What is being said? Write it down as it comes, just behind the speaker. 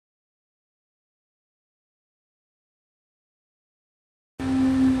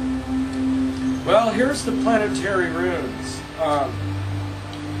Well, here's the planetary runes.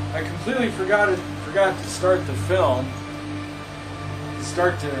 I completely forgot to start the film,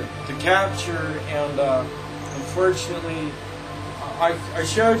 to capture, and unfortunately, I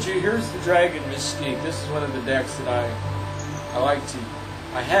showed you. Here's the Dragon Mystique. This is one of the decks that I like to.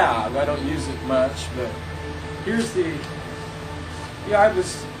 I have. I don't use it much, but here's the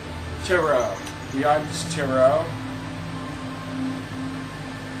Ibis Tarot. The Ibis Tarot.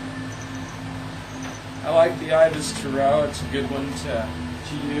 I like the Ibis Tarot. It's a good one to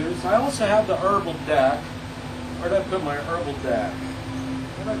use. I also have the herbal deck. Where did I put my herbal deck?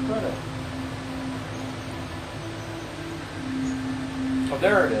 Where did I put it? Oh,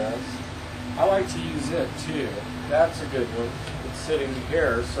 there it is. I like to use it too. That's a good one. It's sitting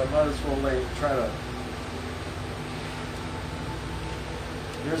here, so I might as well try to.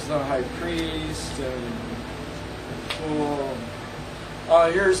 Here's the High Priest and cool.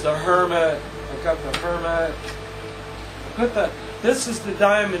 Oh, here's the Hermit. I've got the Hermit. This is the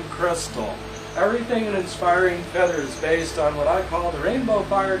diamond crystal. Everything in Inspiring Feather is based on what I call the Rainbow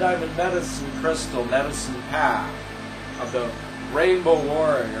Fire Diamond Medicine Crystal, Medicine Path of the Rainbow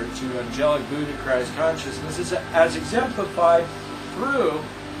Warrior to Angelic Buddha Christ Consciousness. It's as exemplified through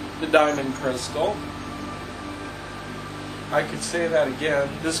the diamond crystal. I could say that again.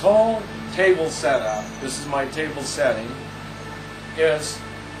 This whole table setup, this is my table setting, is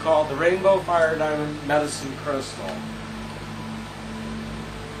called the Rainbow Fire Diamond Medicine Crystal.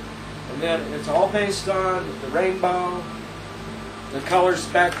 And then it's all based on the rainbow, the color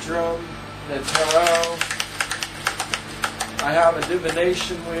spectrum, the tarot. I have a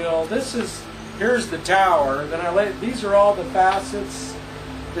divination wheel. Here's the tower. Then these are all the facets.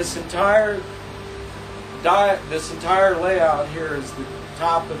 This entire layout here is the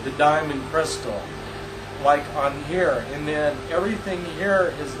top of the diamond crystal, like on here, and then everything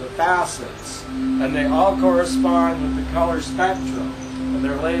here is the facets, and they all correspond with the color spectrum, and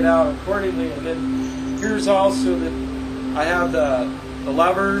they're laid out accordingly. And then here's also I have the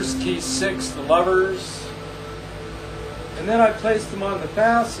lovers, key 6, the lovers, and then I place them on the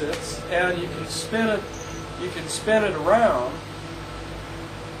facets, and you can spin it around.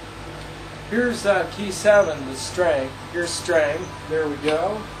 Here's key 7, the strength. Here's strength. There we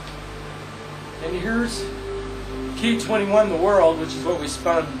go. And here's key 21, the world, which is what we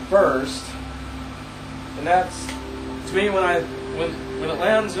spun first. And that's, to me, when it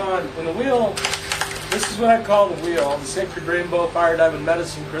lands when the wheel, this is what I call the wheel, the Sacred Rainbow Fire Diamond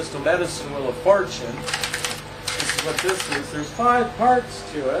Medicine Crystal Medicine Wheel of Fortune. This is what this is. There's 5 parts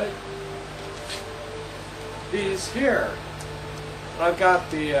to it. These here. I've got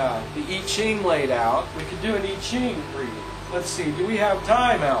the I Ching laid out. We could do an I Ching reading. Let's see, do we have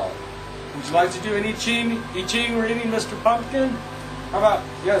time, Al? Would you like to do an I Ching reading, Mr. Pumpkin? How about,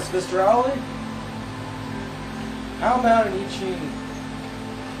 yes, Mr. Owly? How about an I Ching?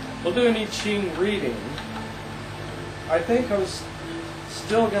 We'll do an I Ching reading. I think I was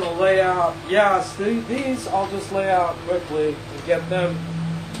still going to lay out, yes, these I'll just lay out quickly and get them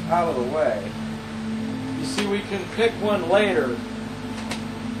out of the way. You see, we can pick one later.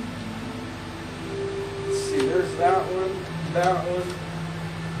 There's that one.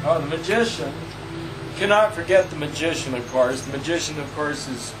 Oh, the Magician. You cannot forget the Magician, of course. The Magician, of course,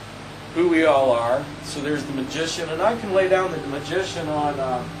 is who we all are. So there's the Magician. And I can lay down the Magician on,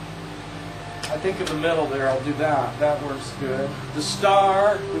 I think in the middle there, I'll do that. That works good. The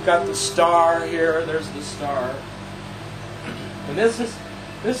Star. We've got the Star here. There's the Star. And this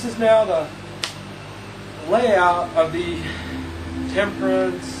is now the layout of the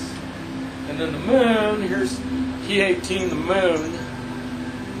Temperance. And then the moon, here's key 18, the moon.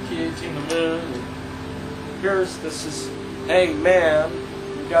 Key 18, the moon. This is Hangman.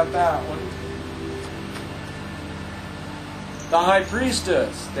 We got that one. The High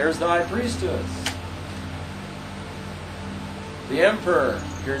Priestess. There's the High Priestess. The Emperor.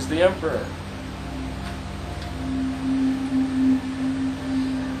 Here's the Emperor.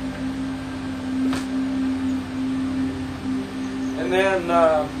 And then,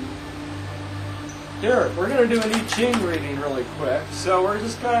 here, we're going to do an I Ching reading really quick. So we're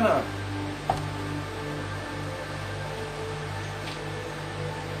just kind of...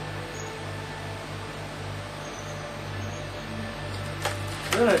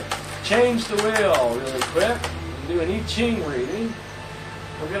 We're going to change the wheel really quick and do an I Ching reading.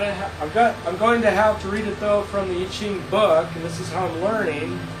 I'm going to have to read it though from the I Ching book, and this is how I'm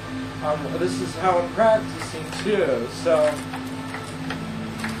learning. This is how I'm practicing too. So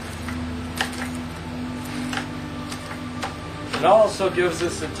it also gives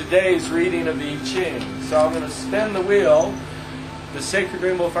us today's reading of the I Ching. So I'm going to spin the wheel the sacred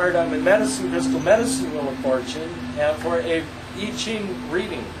rainbow fire diamond medicine crystal medicine wheel of fortune, and for a I Ching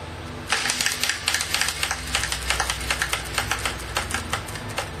reading.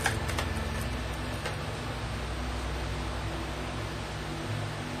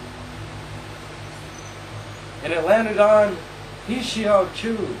 And it landed on Hixiao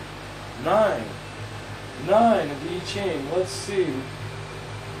Q 9. 9 of the I Ching. Let's see.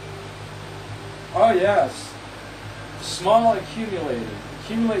 Oh yes. Small accumulated.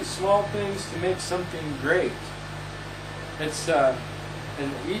 Accumulate small things to make something great. It's an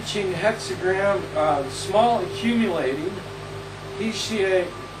I Ching hexagram. Small accumulating. Hixiao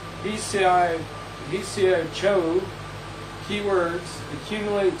Chou. Keywords.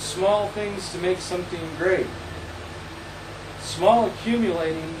 Accumulate small things to make something great. Small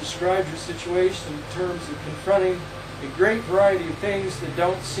accumulating describes your situation in terms of confronting a great variety of things that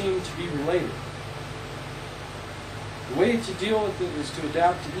don't seem to be related. The way to deal with it is to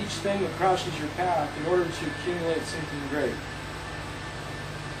adapt to each thing that crosses your path in order to accumulate something great.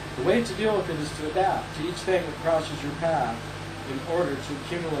 The way to deal with it is to adapt to each thing that crosses your path in order to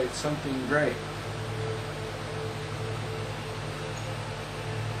accumulate something great.